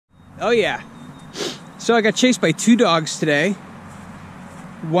Oh yeah. So I got chased by 2 dogs today.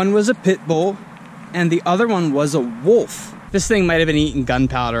 One was a pit bull and the other one was a wolf. This thing might have been eating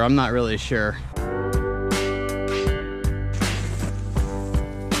gunpowder, I'm not really sure.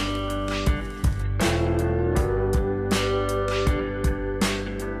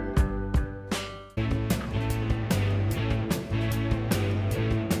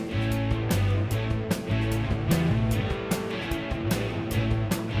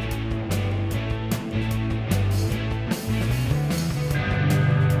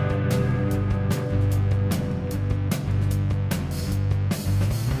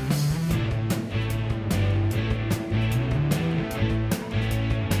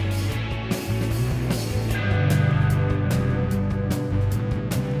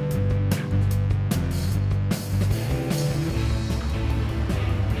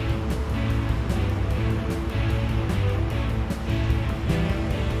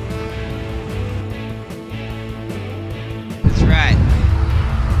 Right.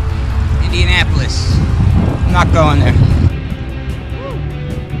 Indianapolis. I'm not going there.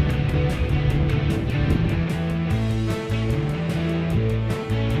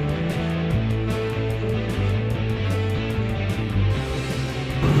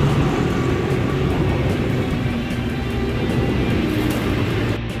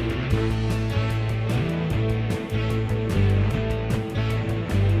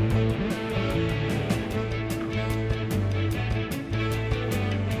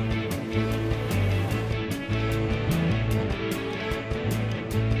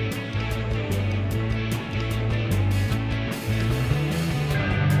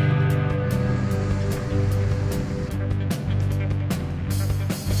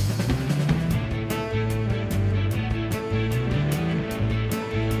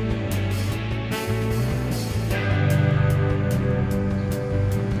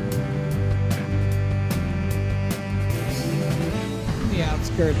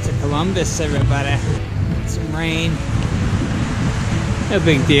 Outskirts of Columbus, everybody. Some rain. No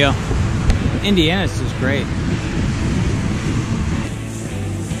big deal. Indiana's just great.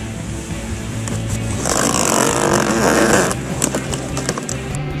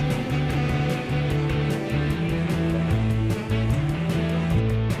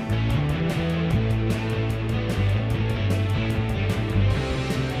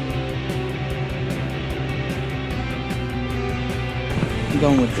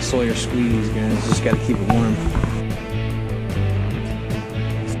 Going with the Sawyer squeeze, guys. Just gotta keep it warm.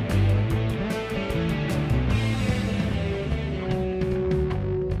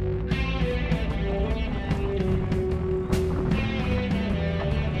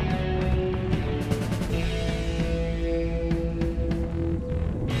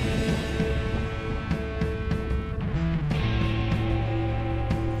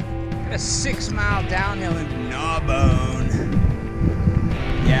 Got a 6-mile downhill into Gnawbone.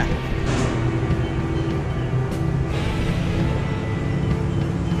 Yeah.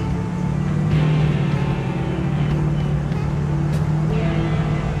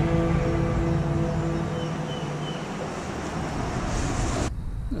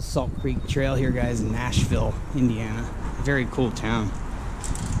 The Salt Creek Trail here, guys, in Nashville, Indiana. Very cool town.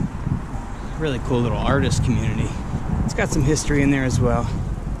 Really cool little artist community. It's got some history in there as well.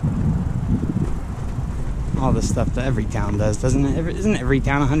 All the stuff that every town does, doesn't it? Isn't every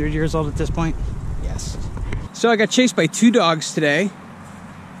town 100 years old at this point? Yes. So I got chased by 2 dogs today.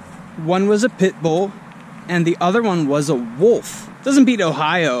 One was a pit bull and the other one was a wolf. Doesn't beat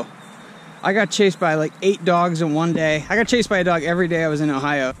Ohio. I got chased by like 8 dogs in one day. I got chased by a dog every day I was in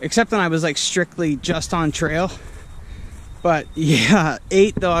Ohio, except when I was like strictly just on trail. But yeah,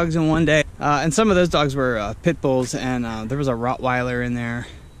 8 dogs in one day. And some of those dogs were pit bulls, and there was a Rottweiler in there.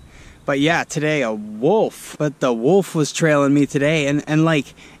 But yeah, today a wolf. But the wolf was trailing me today and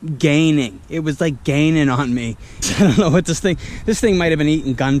like gaining. It was like gaining on me. I don't know what this thing might have been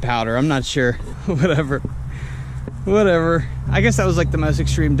eating gunpowder. I'm not sure. Whatever. I guess that was like the most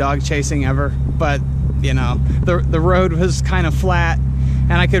extreme dog chasing ever. But you know, the road was kind of flat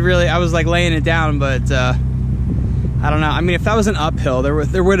and I was like laying it down, but I don't know. I mean, if that was an uphill,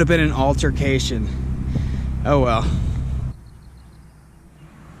 there would have been an altercation. Oh well.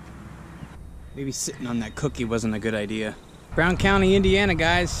 Maybe sitting on that cookie wasn't a good idea. Brown County, Indiana,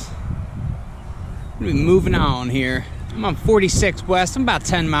 guys. I'm gonna be moving on here. I'm on 46 West. I'm about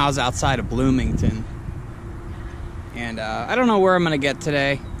 10 miles outside of Bloomington. And I don't know where I'm gonna get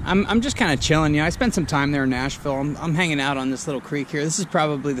today. I'm just kind of chilling. You know, I spent some time there in Nashville. I'm hanging out on this little creek here. This is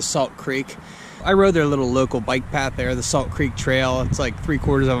probably the Salt Creek. I rode their little local bike path there, the Salt Creek Trail. It's like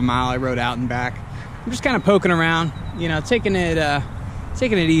 3/4 of a mile I rode out and back. I'm just kind of poking around, you know, taking it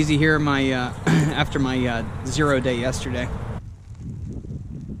Taking it easy here my after my 0 day yesterday.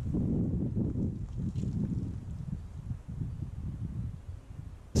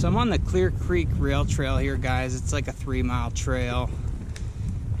 So I'm on the Clear Creek Rail Trail here, guys. It's like a 3-mile trail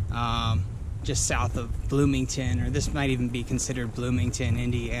just south of Bloomington, or this might even be considered Bloomington,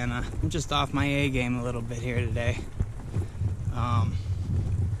 Indiana. I'm just off my A game a little bit here today. I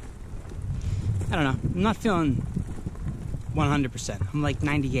don't know. I'm not feeling 100%. I'm like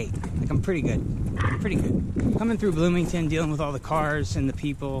 98. Like, I'm pretty good. I'm pretty good. Coming through Bloomington, dealing with all the cars and the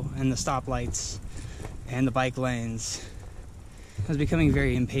people and the stoplights and the bike lanes, I was becoming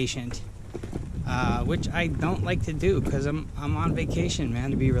very impatient, which I don't like to do because I'm on vacation,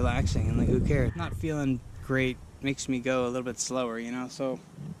 man, to be relaxing, and like, who cares? Not feeling great makes me go a little bit slower, you know, so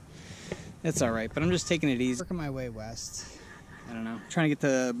it's all right. But I'm just taking it easy. Working my way west. I don't know. Trying to get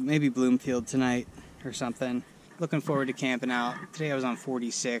to maybe Bloomfield tonight or something. Looking forward to camping out. Today I was on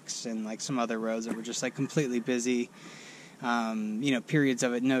 46 and like some other roads that were just like completely busy. You know, periods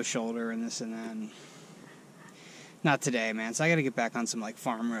of it, no shoulder and this and that. And not today, man. So I got to get back on some like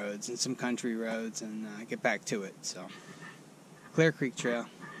farm roads and some country roads and get back to it. So Clear Creek Trail,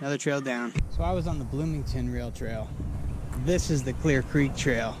 another trail down. So I was on the Bloomington Rail Trail. This is the Clear Creek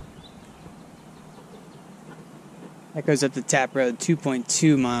Trail. That goes up the Tap Road,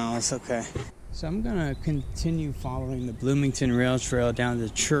 2.2 miles. Okay. So I'm gonna continue following the Bloomington Rail Trail down to the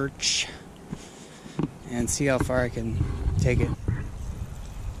church and see how far I can take it.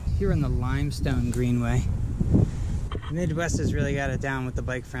 Here on the Limestone Greenway. Midwest has really got it down with the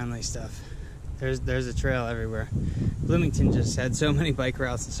bike-friendly stuff. There's a trail everywhere. Bloomington just had so many bike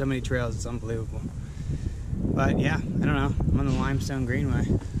routes and so many trails, it's unbelievable. But yeah, I don't know. I'm on the Limestone Greenway.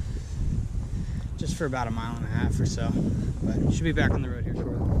 Just for about 1.5 miles or so. But should be back on the road here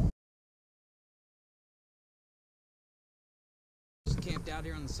shortly. Just camped out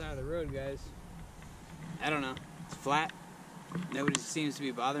here on the side of the road, guys. I don't know. It's flat. Nobody seems to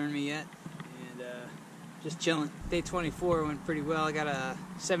be bothering me yet. And just chilling. Day 24 went pretty well. I got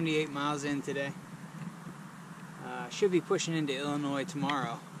 78 miles in today. Should be pushing into Illinois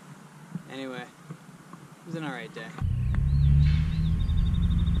tomorrow. Anyway, it was an alright day.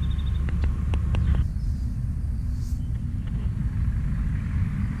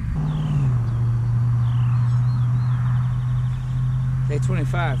 Day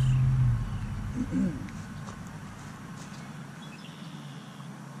 25.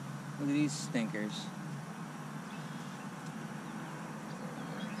 Look at these stinkers.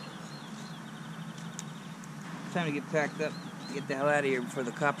 Time to get packed up, get the hell out of here before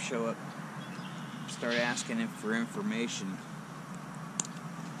the cops show up. Start asking him for information.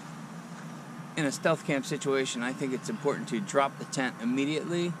 In a stealth camp situation, I think it's important to drop the tent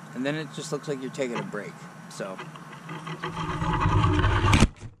immediately, and then it just looks like you're taking a break. So.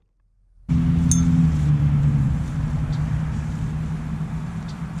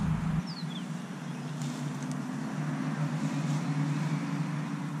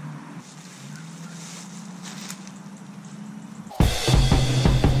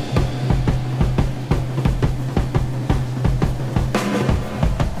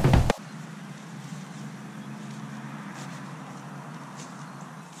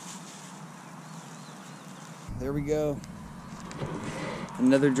 There we go.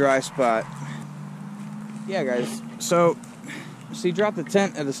 Another dry spot. Yeah, guys. So you drop the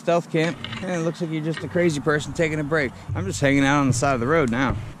tent at a stealth camp, and it looks like you're just a crazy person taking a break. I'm just hanging out on the side of the road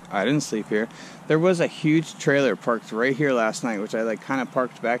now. I didn't sleep here. There was a huge trailer parked right here last night, which I like kind of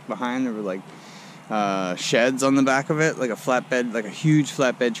parked back behind. There were like sheds on the back of it, like a flatbed, like a huge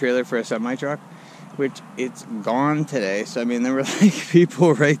flatbed trailer for a semi-truck, which it's gone today. So I mean, there were like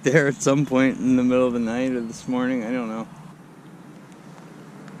people right there at some point in the middle of the night or this morning. I don't know.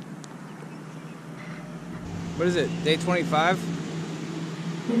 What is it? Day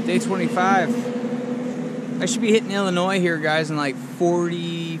 25? Day 25. I should be hitting Illinois here, guys, in like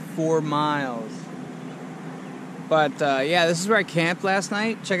 44 miles. But yeah, this is where I camped last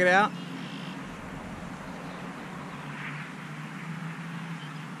night. Check it out.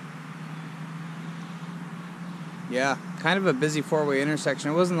 Yeah, kind of a busy four-way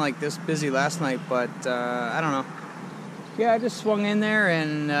intersection. It wasn't like this busy last night, but I don't know. Yeah, I just swung in there,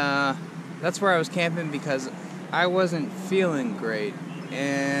 and that's where I was camping because I wasn't feeling great,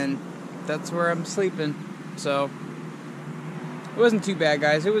 and that's where I'm sleeping. So it wasn't too bad,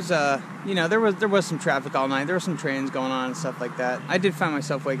 guys. It was, you know, there was some traffic all night. There were some trains going on and stuff like that. I did find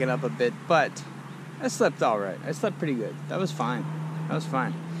myself waking up a bit, but I slept all right. I slept pretty good. That was fine. That was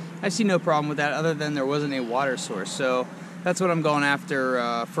fine. I see no problem with that other than there wasn't a water source. So that's what I'm going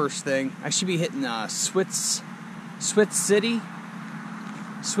after first thing. I should be hitting Switz City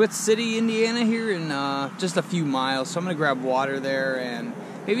Switz City, Indiana here in just a few miles. So I'm going to grab water there and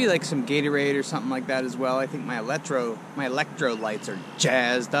maybe like some Gatorade or something like that as well. I think my electrolytes are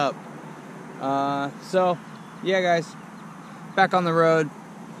jazzed up. So, yeah guys, back on the road,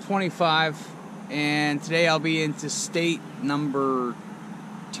 25, and today I'll be into state number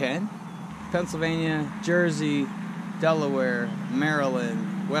 10. Pennsylvania, Jersey, Delaware,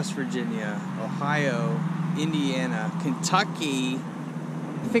 Maryland, West Virginia, Ohio, Indiana, Kentucky.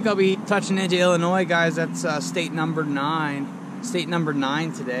 I think I'll be touching into Illinois, guys. That's state number 9. State number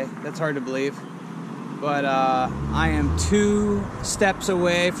 9 today. That's hard to believe. But I am 2 steps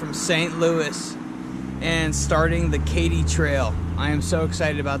away from St. Louis and starting the Katy Trail. I am so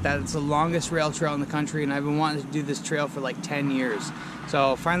excited about that. It's the longest rail trail in the country, and I've been wanting to do this trail for like 10 years.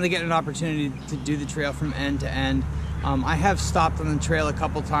 So finally getting an opportunity to do the trail from end to end. I have stopped on the trail a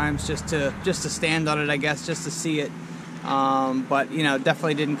couple times just to stand on it, I guess, just to see it. But you know,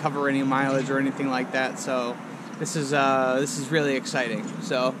 definitely didn't cover any mileage or anything like that. So this is really exciting.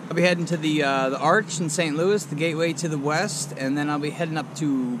 So I'll be heading to the Arch in St. Louis, the gateway to the west, and then I'll be heading up to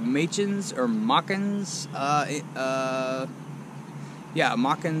Machins,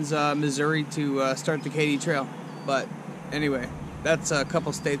 Missouri to start the Katy Trail. But anyway, that's a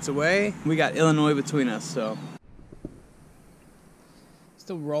couple states away. We got Illinois between us, so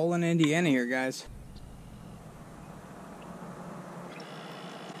still rolling Indiana here, guys.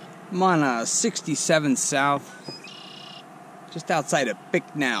 I'm on 67 South, just outside of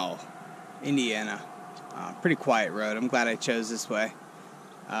Bicknell, Indiana. Pretty quiet road. I'm glad I chose this way.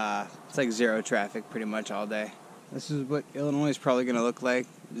 It's like zero traffic pretty much all day. This is what Illinois is probably going to look like.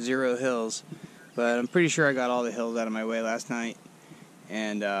 0 hills. But I'm pretty sure I got all the hills out of my way last night.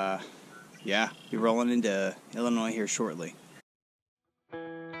 And yeah, be rolling into Illinois here shortly.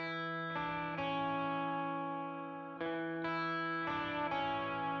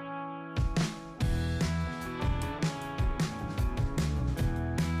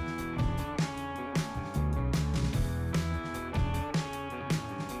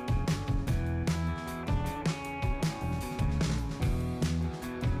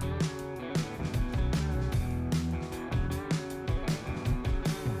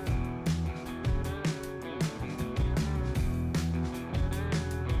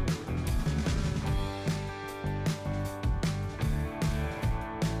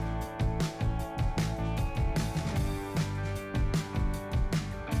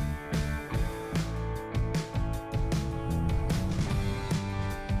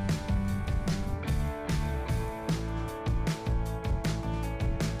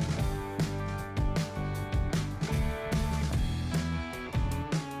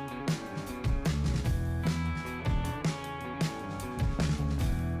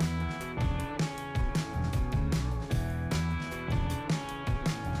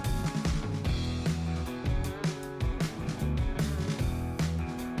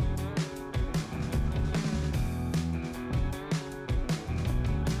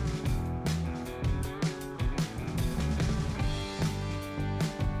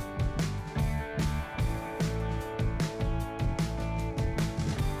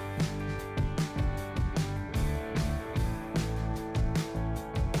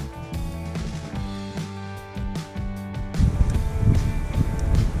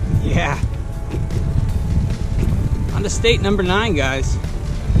 Yeah. On to state number 9, guys.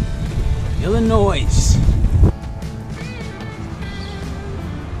 Illinois.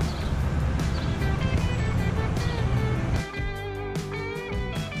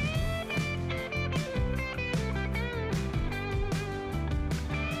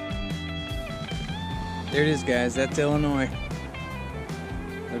 There it is, guys. That's Illinois.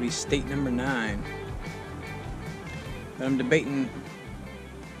 That'll be state number 9. But I'm debating.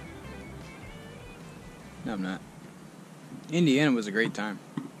 No, I'm not. Indiana was a great time.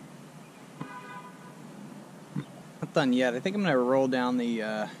 Not done yet. I think I'm going to roll down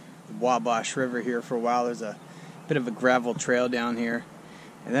the Wabash River here for a while. There's a bit of a gravel trail down here.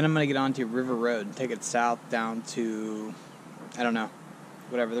 And then I'm going to get onto River Road and take it south down to, I don't know,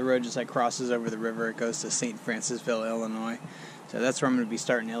 whatever. The road just like crosses over the river. It goes to St. Francisville, Illinois. So that's where I'm going to be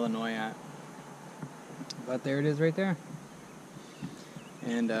starting Illinois at. But there it is right there.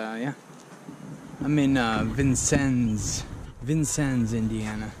 And yeah. I'm in Vincennes,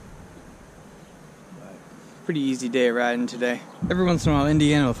 Indiana. But pretty easy day of riding today. Every once in a while,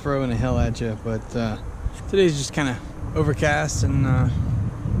 Indiana will throw in a hill at you, but today's just kind of overcast and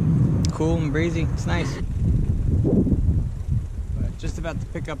cool and breezy. It's nice. But just about to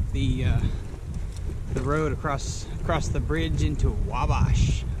pick up the road across the bridge into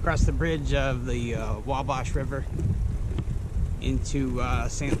Wabash, across the bridge of the Wabash River. into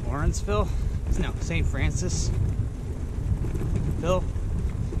St. Lawrenceville. No, St. Francis.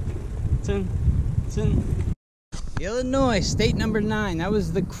 Illinois, state number 9. That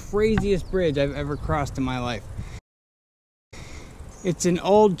was the craziest bridge I've ever crossed in my life. It's an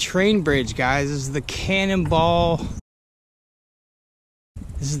old train bridge, guys. This is the Cannonball.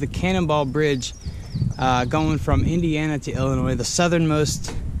 This is the Cannonball Bridge going from Indiana to Illinois, the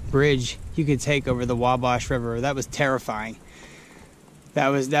southernmost bridge you could take over the Wabash River. That was terrifying. That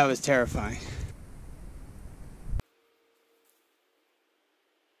was terrifying.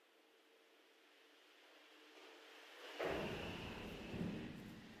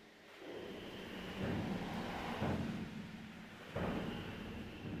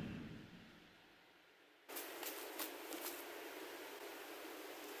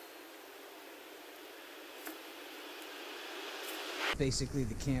 Basically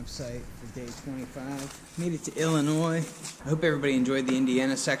the campsite for day 25. Made it to Illinois. I hope everybody enjoyed the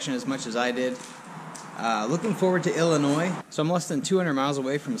Indiana section as much as I did. Looking forward to Illinois. So I'm less than 200 miles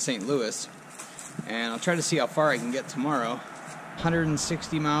away from St. Louis, and I'll try to see how far I can get tomorrow.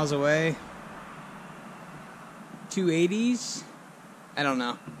 160 miles away. 280s? I don't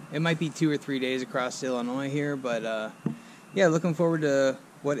know. It might be 2 or 3 days across Illinois here, but yeah, looking forward to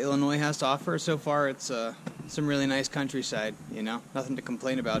what Illinois has to offer. So far, it's some really nice countryside, you know, nothing to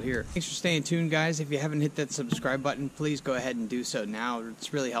complain about here. Thanks for staying tuned, guys. If you haven't hit that subscribe button, please go ahead and do so now.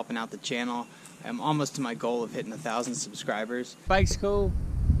 It's really helping out the channel. I'm almost to my goal of hitting 1,000 subscribers. Bike's cool.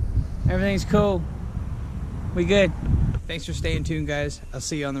 Everything's cool. We good. Thanks for staying tuned, guys. I'll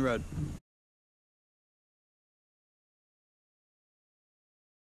see you on the road.